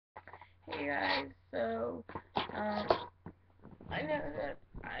Hey guys, so I know that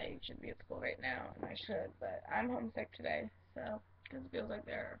I should be at school right now, and I should, but I'm homesick today, so because it feels like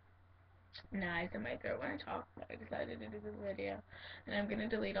there are knives in my throat when I talk, but I decided to do this video, and I'm gonna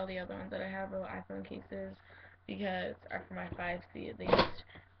delete all the other ones that I have of iPhone cases because are for my 5C at least,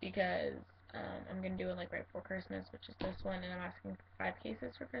 because I'm gonna do it like right before Christmas, which is this one, and I'm asking for 5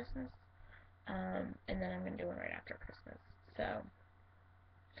 cases for Christmas, and then I'm gonna do one right after Christmas, so.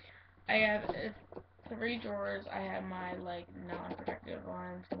 I have 3 drawers. I have my like non-protective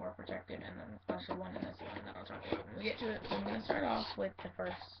ones, more protective, and then the special one and this one that I'll talk about when we get to it. So I'm gonna start off with the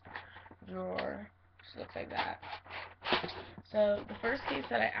first drawer, which looks like that. So the first case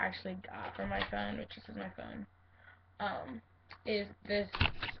that I actually got for my phone, which is my phone, is this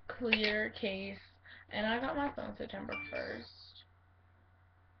clear case, and I got my phone September 1st.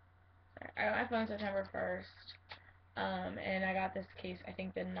 I got my phone September 1st. And I got this case, I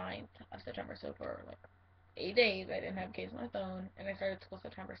think, the 9th of September, so for like 8 days I didn't have a case on my phone, and I started school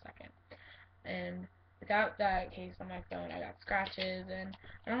September 2nd. And without that case on my phone, I got scratches, and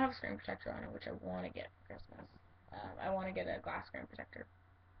I don't have a screen protector on it, which I want to get for Christmas. I want to get a glass screen protector,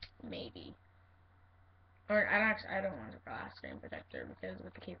 maybe. Or I don't want a glass screen protector because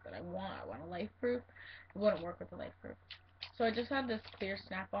with the case that I want a life proof. It wouldn't work with the life proof. So I just had this clear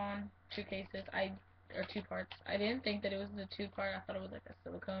snap-on 2 cases. Or 2 parts. I didn't think that it was the 2 part. I thought it was like a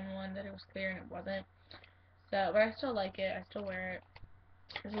silicone one that it was clear, and it wasn't. So, but I still like it. I still wear it.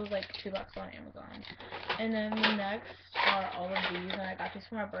 This was like $2 on Amazon. And then the next are all of these, and I got these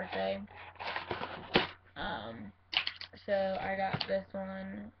for my birthday. Um, so I got this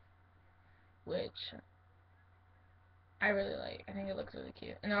one, which I really like. I think it looks really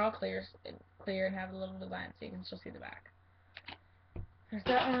cute, and they're all clear and have a little design, so you can still see the back. There's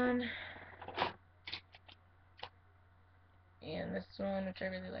that one, and this one, which I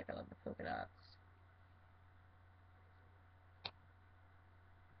really like. I love the polka dots.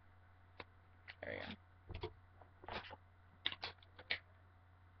 There we go.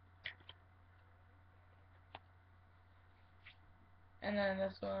 And then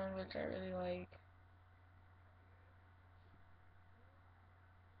this one, which I really like.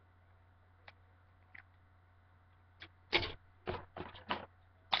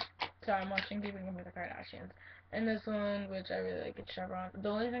 So I'm watching Keeping Up with the Kardashians. And this one, which I really like, it's Chevron. The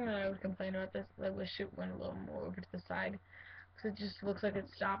only thing that I would complain about this is I wish it went a little more over to the side. Because it just looks like it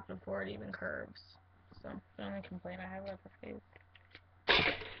stopped before it even curves. So, the only complaint I have about the face.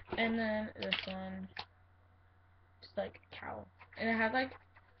 And then this one, just like a cowl. And it had like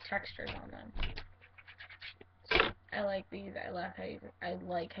textures on them. So, I like these. I like how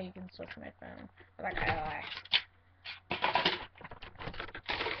you can switch my phone. I like how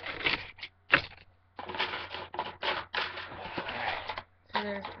so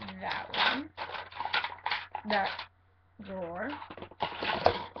there's that one. That drawer.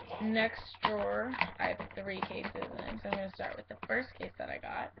 Next drawer, I have 3 cases in. So I'm going to start with the first case that I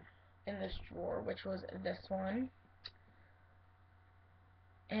got in this drawer, which was this one.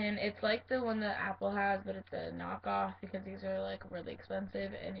 And it's like the one that Apple has, but it's a knockoff because these are like really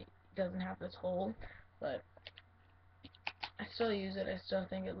expensive and it doesn't have this hole. But I still use it. I still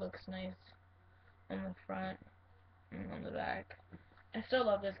think it looks nice on the front and on the back. I still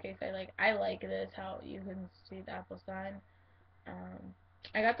love this case. I like this, how you can see the Apple sign.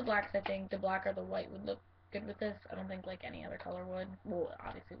 I got the blacks. I think the black or the white would look good with this. I don't think like any other color would. Well,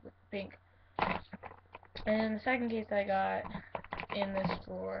 obviously with pink. And the second case I got in this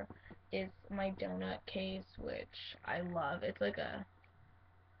drawer is my donut case, which I love. It's like I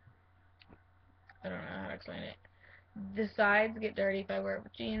don't know how to explain it. The sides get dirty if I wear it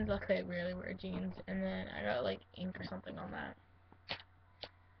with jeans. Luckily, I rarely wear jeans. And then I got like ink or something on that.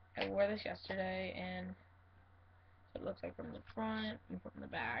 I wore this yesterday, and so it looks like from the front and from the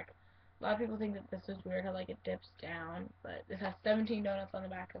back. A lot of people think that this is weird how like it dips down, but this has 17 donuts on the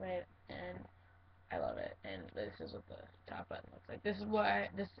back of it, and I love it. And this is what the top button looks like. This is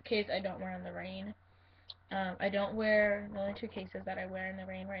this case I don't wear in the rain. I don't wear the only 2 cases that I wear in the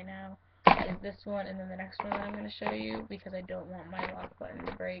rain right now is this one and then the next one that I'm going to show you because I don't want my lock button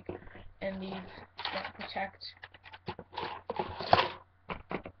to break, and these don't protect.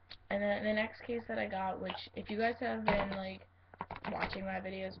 And then the next case that I got, which if you guys have been like watching my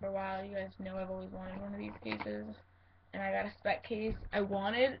videos for a while, you guys know I've always wanted one of these cases. And I got a spec case. I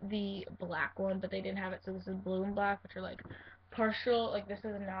wanted the black one, but they didn't have it, so this is blue and black, which are like partial. Like this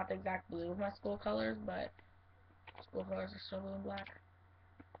is not the exact blue of my school colors, but school colors are still blue and black.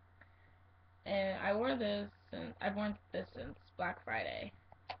 And I wore this, and I've worn this since Black Friday.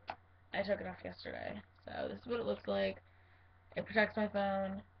 I took it off yesterday, so this is what it looks like. It protects my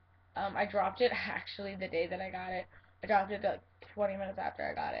phone. I dropped it actually the day that I got it. I dropped it like 20 minutes after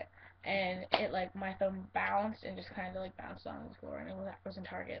I got it, and it like my phone bounced and just kind of like bounced on the floor, and it was in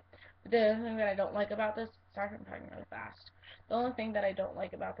Target. But the other thing that I don't like about this, sorry if I'm talking really fast. The only thing that I don't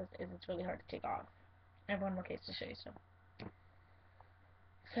like about this is it's really hard to take off. I have one more case to show you still.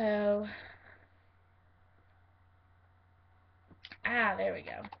 So, there we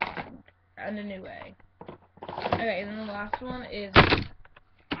go. Found a new way. Okay, and then the last one is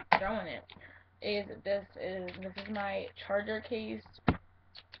throwing it. This is my charger case.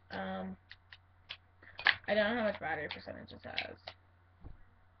 I don't know how much battery percentage this has.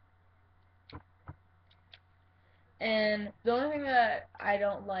 And the only thing that I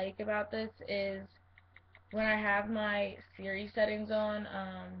don't like about this is when I have my Siri settings on,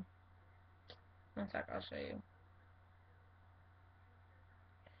 one sec, I'll show you.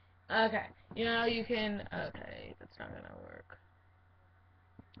 Okay, you know you can, okay, that's not gonna work.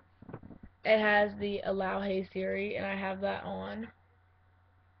 It has the allow Hey Siri, and I have that on.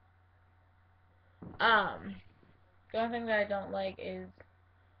 The only thing that I don't like is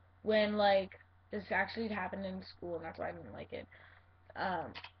when, like, this actually happened in school, and that's why I didn't like it. I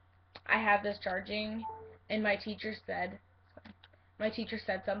have this charging, and my teacher said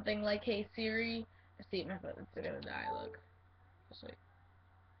something like, "Hey Siri." See, my foot, it's gonna die. Look, just like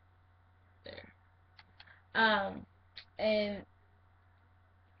there. And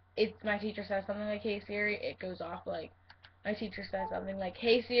it's my teacher says something like, "Hey Siri," it goes off like my teacher says something like,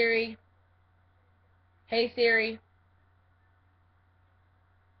 "Hey Siri, hey Siri,"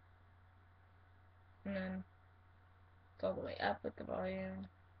 and then it's all the way up with the volume.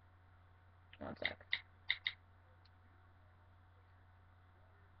 One sec.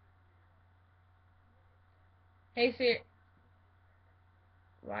 Hey Siri.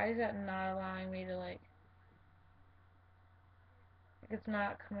 Why is that not allowing me to like? It's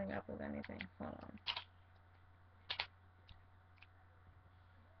not coming up with anything. Hold on.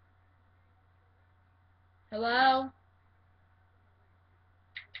 Hello?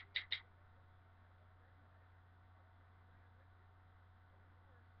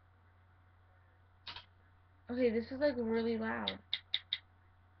 Okay, this is like really loud.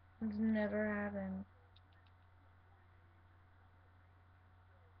 It's never happened.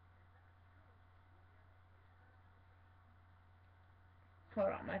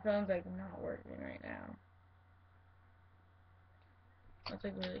 Hold on, my phone's like not working right now. That's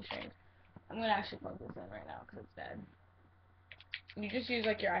like really strange. I'm gonna actually plug this in right now because it's dead. You just use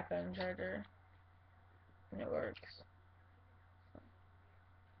like your iPhone charger and it works.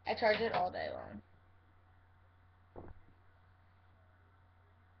 I charge it all day long.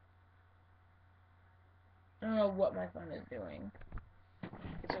 I don't know what my phone is doing.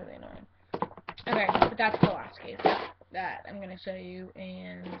 It's really annoying. Okay, but that's the last case that I'm gonna show you,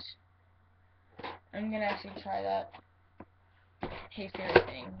 and I'm gonna actually try that Hey Siri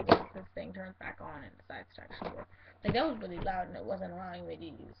thing. This thing turns back on and decides to actually work. Like that was really loud and it wasn't allowing me to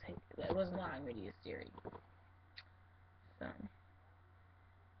use Siri. So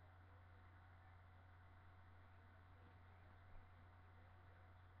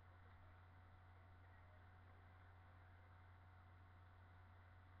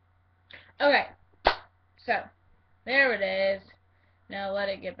okay, so there it is. Now let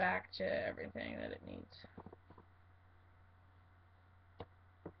it get back to everything that it needs.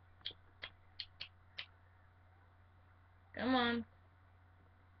 Come on.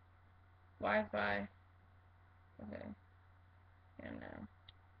 Wi-Fi. Okay. And now.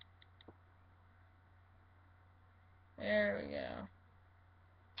 There we go.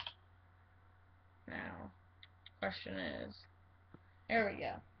 Now, question is, there we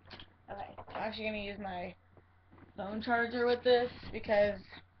go. Okay, I'm actually going to use my phone charger with this because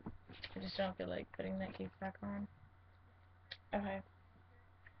I just don't feel like putting that case back on. Okay,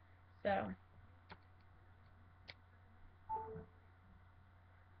 so,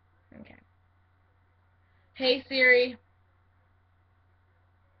 okay. Hey Siri.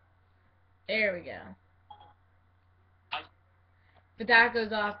 There we go. But that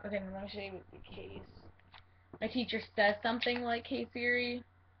goes off. Okay, let me show you the case. My teacher says something like, "Hey Siri."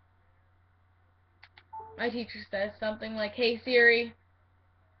 My teacher says something like, "Hey Siri.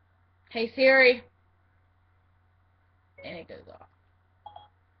 Hey Siri." And it goes off.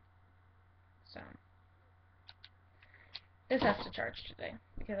 So, this has to charge today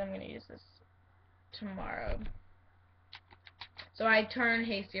because I'm going to use this tomorrow. So I turn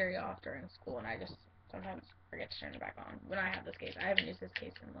Hey Siri off during school, and I just sometimes forget to turn it back on when I have this case. I haven't used this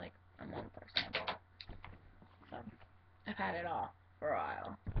case in like a month or so. So I've had it off for a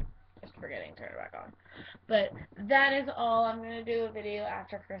while. just forgetting to turn it back on. But that is all. I'm going to do a video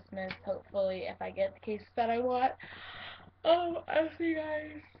after Christmas, hopefully, if I get the cases that I want. I'll see you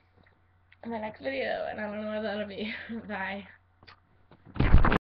guys in my next video, and I don't know what that'll be. Bye.